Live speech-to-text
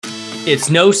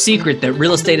It's no secret that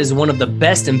real estate is one of the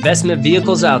best investment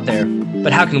vehicles out there,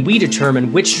 but how can we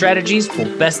determine which strategies will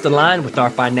best align with our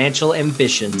financial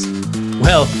ambitions?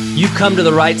 Well, you've come to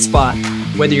the right spot.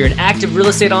 Whether you're an active real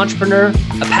estate entrepreneur,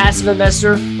 a passive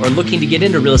investor, or looking to get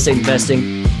into real estate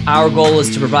investing, our goal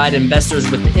is to provide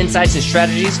investors with the insights and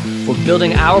strategies for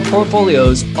building our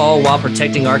portfolios, all while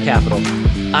protecting our capital.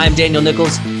 I'm Daniel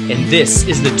Nichols, and this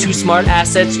is the Too Smart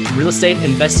Assets Real Estate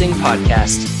Investing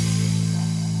Podcast.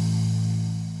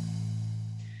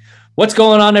 What's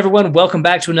going on, everyone? Welcome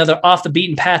back to another Off the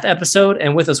Beaten Path episode.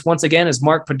 And with us once again is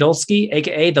Mark Podolsky,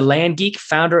 aka the Land Geek,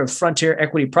 founder of Frontier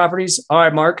Equity Properties. All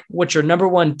right, Mark, what's your number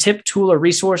one tip, tool, or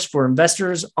resource for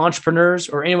investors, entrepreneurs,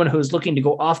 or anyone who is looking to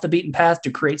go off the beaten path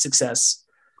to create success?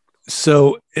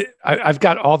 So I've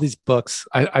got all these books.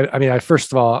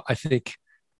 First of all, I think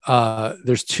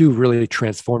there's two really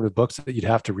transformative books that you'd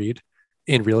have to read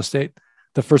in real estate.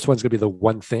 The first one's going to be The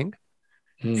One Thing.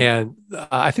 And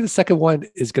I think the second one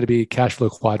is going to be Cash Flow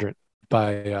Quadrant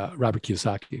by Robert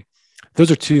Kiyosaki.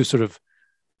 Those are two sort of,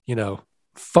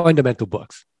 fundamental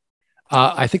books.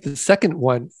 I think the second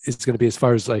one is going to be, as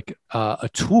far as like a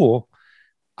tool,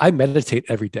 I meditate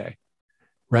every day,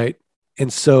 right?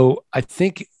 And so I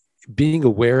think being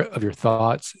aware of your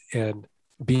thoughts and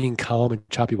being calm in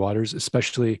choppy waters,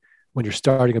 especially when you're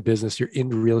starting a business, you're in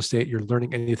real estate, you're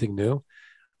learning anything new,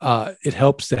 it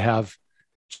helps to have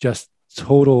just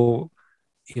total,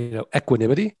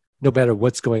 equanimity, no matter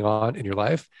what's going on in your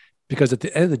life. Because at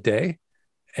the end of the day,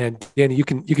 and Danny, you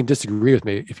can disagree with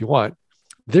me if you want,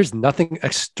 there's nothing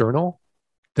external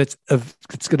that's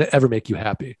going to ever make you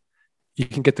happy. You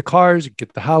can get the cars, you can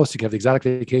get the house, you can have the exotic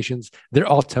vacations. They're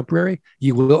all temporary.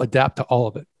 You will adapt to all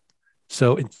of it.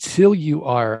 So until you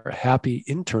are happy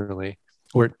internally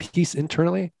or at peace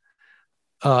internally,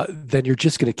 then you're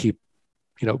just going to keep,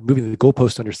 moving the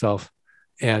goalpost on yourself.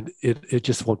 And it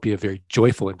just won't be a very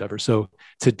joyful endeavor. So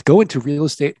to go into real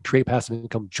estate and create passive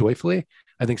income joyfully,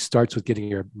 I think starts with getting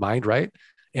your mind right.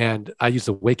 And I use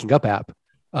the Waking Up app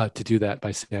to do that by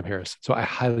Sam Harris. So I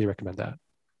highly recommend that.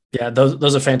 Yeah,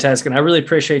 those are fantastic. And I really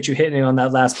appreciate you hitting on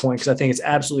that last point, because I think it's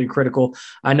absolutely critical.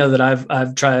 I know that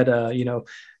I've tried,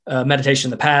 meditation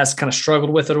in the past, kind of struggled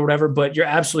with it or whatever, but you're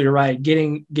absolutely right.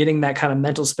 Getting that kind of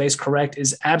mental space correct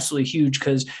is absolutely huge,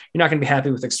 because you're not going to be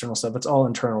happy with external stuff. It's all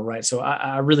internal, right? So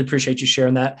I really appreciate you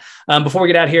sharing that. Before we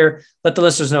get out here, let the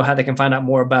listeners know how they can find out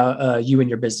more about you and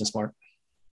your business, Mark.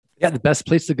 Yeah, the best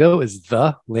place to go is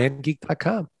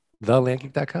thelandgeek.com.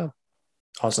 Thelandgeek.com.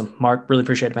 Awesome. Mark, really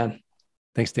appreciate it, man.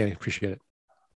 Thanks, Danny. Appreciate it.